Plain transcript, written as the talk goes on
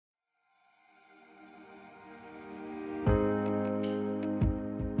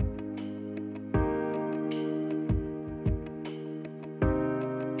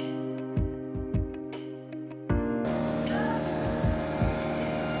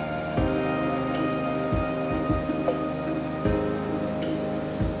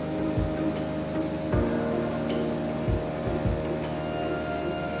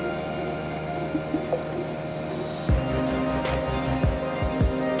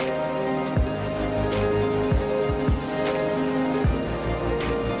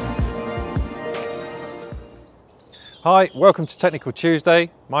Hi, welcome to Technical Tuesday.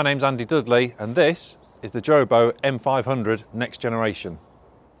 My name's Andy Dudley and this is the Beau M500 Next Generation.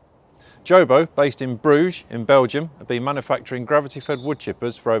 Beau, based in Bruges in Belgium, have been manufacturing gravity-fed wood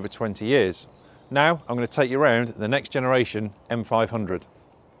chippers for over 20 years. Now I'm going to take you around the next generation M500.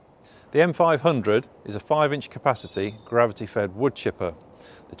 The M500 is a 5-inch capacity gravity-fed wood chipper.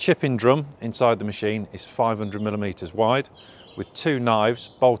 The chipping drum inside the machine is 500mm wide with 2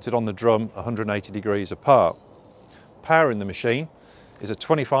 knives bolted on the drum 180 degrees apart. Powering the machine is a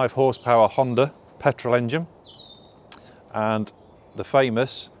 25 horsepower Honda petrol engine, and the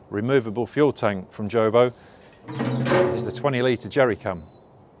famous removable fuel tank from Beau is the 20-litre jerry can.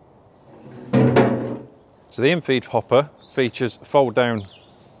 So the infeed hopper features a fold down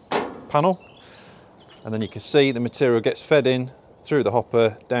panel, and then you can see the material gets fed in through the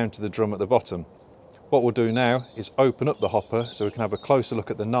hopper down to the drum at the bottom. What we'll do now is open up the hopper so we can have a closer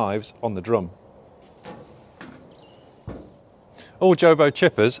look at the knives on the drum. All Beau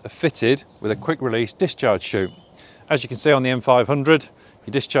chippers are fitted with a quick release discharge chute. As you can see on the M500,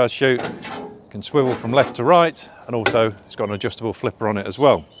 your discharge chute can swivel from left to right, and also it's got an adjustable flipper on it as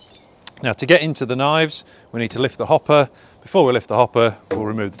well. Now, to get into the knives, we need to lift the hopper. Before we lift the hopper, we'll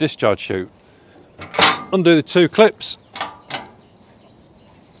remove the discharge chute. Undo the 2 clips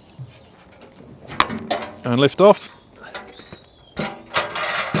and lift off.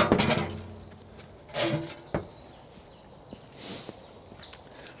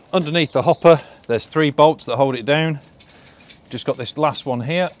 Underneath the hopper, there's 3 bolts that hold it down. Just got this last one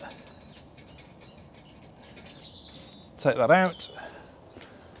here. Take that out.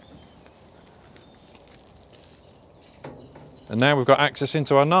 And now we've got access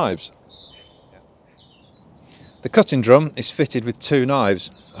into our knives. The cutting drum is fitted with 2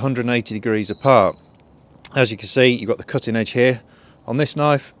 knives, 180 degrees apart. As you can see, you've got the cutting edge here on this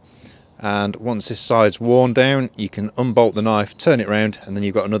knife, and once this side's worn down, you can unbolt the knife, turn it round, and then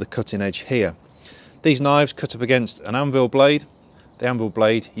you've got another cutting edge here. These knives cut up against an anvil blade. The anvil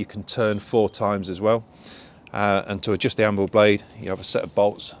blade you can turn 4 times as well. And to adjust the anvil blade, you have a set of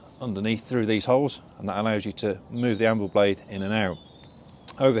bolts underneath through these holes, and that allows you to move the anvil blade in and out.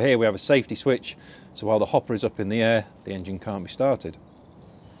 Over here we have a safety switch, so while the hopper is up in the air, the engine can't be started.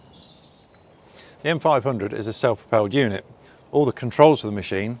 The M500 is a self-propelled unit. All the controls for the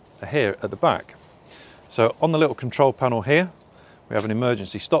machine are here at the back. So on the little control panel here, we have an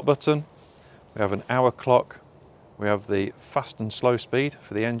emergency stop button, we have an hour clock, we have the fast and slow speed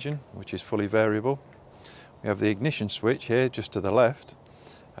for the engine, which is fully variable. We have the ignition switch here just to the left,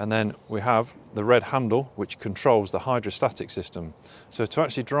 and then we have the red handle which controls the hydrostatic system. So to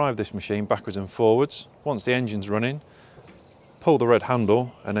actually drive this machine backwards and forwards, once the engine's running, pull the red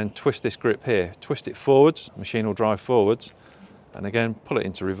handle and then twist this grip here. Twist it forwards, the machine will drive forwards, and again pull it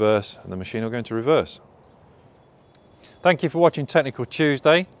into reverse and the machine will go into reverse. Thank you for watching Technical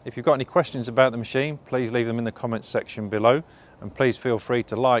Tuesday. If you've got any questions about the machine, please leave them in the comments section below, and please feel free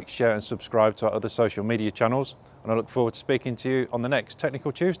to like, share and subscribe to our other social media channels, and I look forward to speaking to you on the next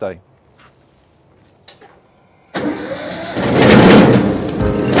Technical Tuesday.